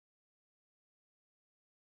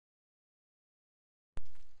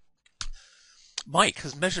Mike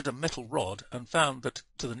has measured a metal rod and found that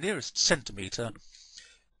to the nearest centimetre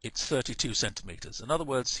it's 32 centimetres. In other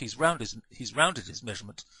words, he's rounded his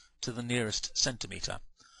measurement to the nearest centimetre.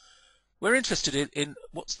 We're interested in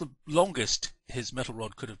what's the longest his metal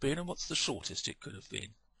rod could have been and what's the shortest it could have been.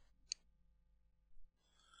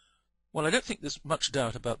 Well, I don't think there's much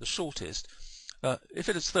doubt about the shortest. If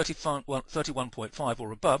it is 31.5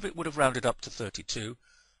 or above, it would have rounded up to 32,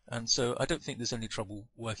 and so I don't think there's any trouble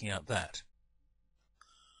working out that.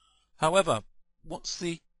 However, what's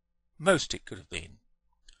the most it could have been?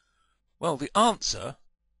 Well, the answer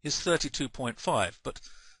is 32.5, but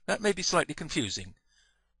that may be slightly confusing.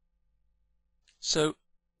 So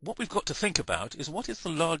what we've got to think about is what is the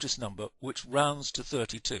largest number which rounds to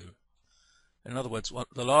 32? In other words,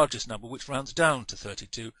 the largest number which rounds down to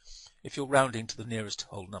 32 if you're rounding to the nearest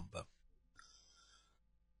whole number.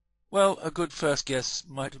 Well, a good first guess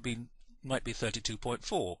might be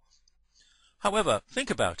 32.4. However,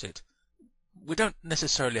 think about it. We don't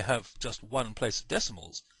necessarily have just one place of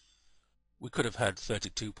decimals. We could have had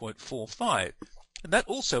 32.45, and that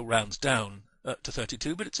also rounds down to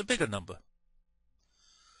 32, but it's a bigger number.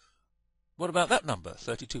 What about that number?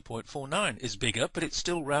 32.49 is bigger, but it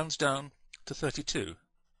still rounds down to 32.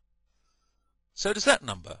 So does that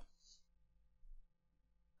number.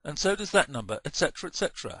 And so does that number, etc.,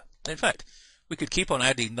 etc. In fact, we could keep on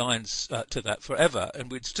adding nines to that forever, and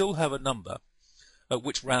we'd still have a number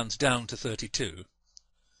which rounds down to 32.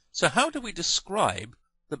 So how do we describe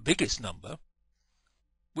the biggest number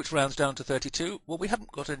which rounds down to 32? Well, we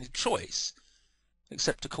haven't got any choice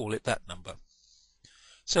except to call it that number.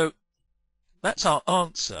 So that's our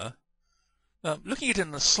answer. Looking at it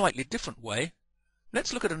in a slightly different way,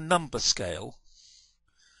 let's look at a number scale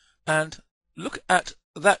and look at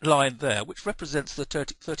that line there, which represents the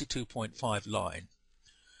 32.5 line.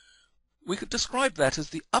 We could describe that as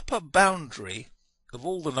the upper boundary of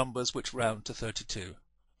all the numbers which round to 32.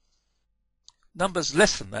 Numbers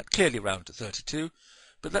less than that clearly round to 32,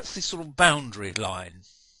 but that's the sort of boundary line.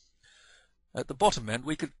 At the bottom end,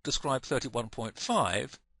 we could describe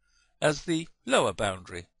 31.5 as the lower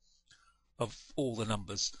boundary of all the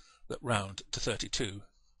numbers that round to 32.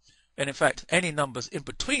 And in fact, any numbers in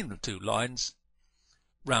between the two lines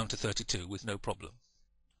round to 32 with no problem.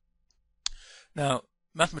 Now,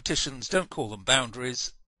 mathematicians don't call them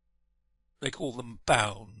boundaries, they call them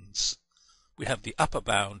bounds. We have the upper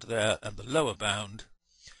bound there and the lower bound,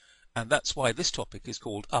 and that's why this topic is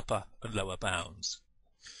called upper and lower bounds,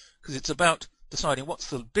 because it's about deciding what's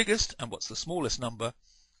the biggest and what's the smallest number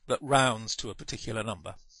that rounds to a particular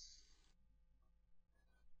number.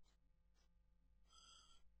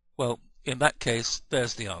 Well, in that case,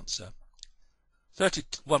 there's the answer.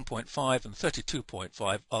 31.5 and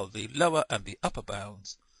 32.5 are the lower and the upper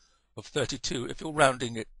bounds of 32 if you're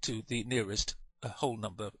rounding it to the nearest whole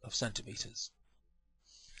number of centimetres.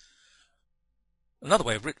 Another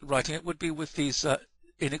way of writing it would be with these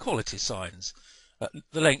inequality signs.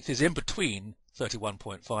 The length is in between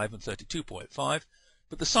 31.5 and 32.5,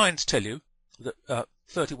 but the signs tell you that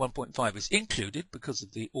 31.5 is included because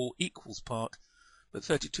of the or equals part, but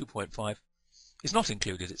 32.5 is not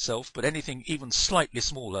included itself, but anything even slightly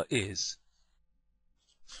smaller is.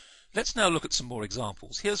 Let's now look at some more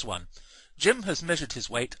examples. Here's one. Jim has measured his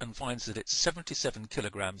weight and finds that it's 77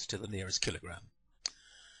 kilograms to the nearest kilogram.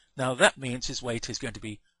 Now that means his weight is going to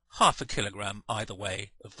be half a kilogram either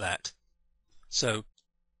way of that. So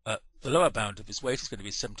the lower bound of his weight is going to be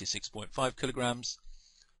 76.5 kilograms,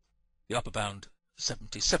 the upper bound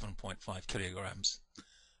 77.5 kilograms.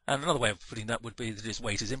 And another way of putting that would be that his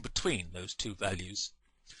weight is in between those two values,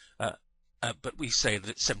 but we say that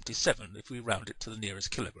it's 77 if we round it to the nearest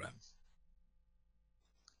kilogram.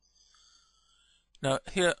 Now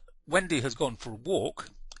here Wendy has gone for a walk,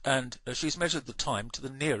 and she's measured the time to the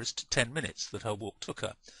nearest 10 minutes that her walk took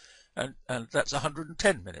her, and that's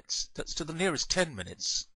 110 minutes. That's to the nearest 10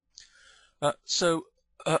 minutes. So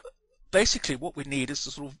basically what we need is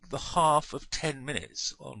the sort of the half of 10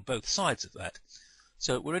 minutes on both sides of that.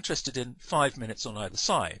 So we're interested in 5 minutes on either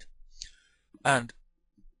side. And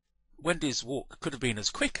Wendy's walk could have been as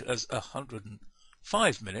quick as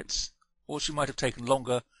 105 minutes, or she might have taken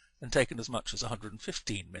longer and taken as much as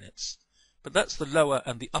 115 minutes. But that's the lower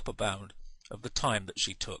and the upper bound of the time that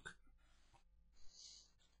she took.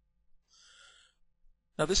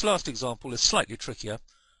 Now this last example is slightly trickier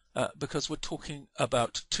because we're talking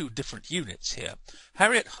about two different units here.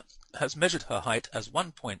 Harriet has measured her height as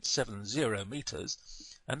 1.70 meters,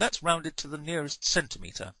 and that's rounded to the nearest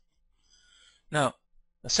centimetre. Now,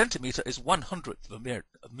 a centimetre is 1/100th of a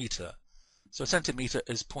metre, so a centimetre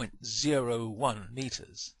is 0.01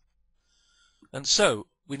 meters. And so,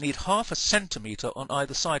 we need half a centimetre on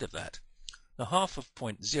either side of that. The half of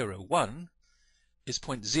 0.01 is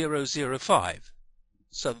 0.005.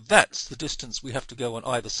 So that's the distance we have to go on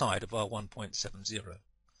either side of our 1.70.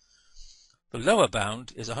 The lower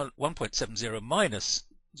bound is 1.70 minus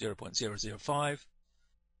 0.005,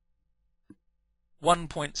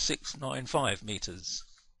 1.695 meters.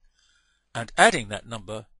 And adding that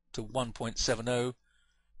number to 1.70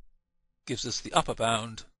 gives us the upper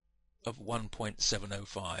bound of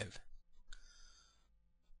 1.705.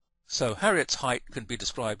 So Harriet's height can be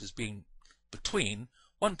described as being between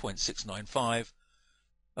 1.695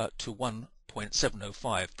 to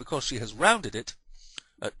 1.705 because she has rounded it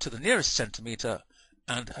to the nearest centimetre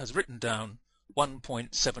and has written down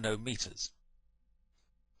 1.70 meters.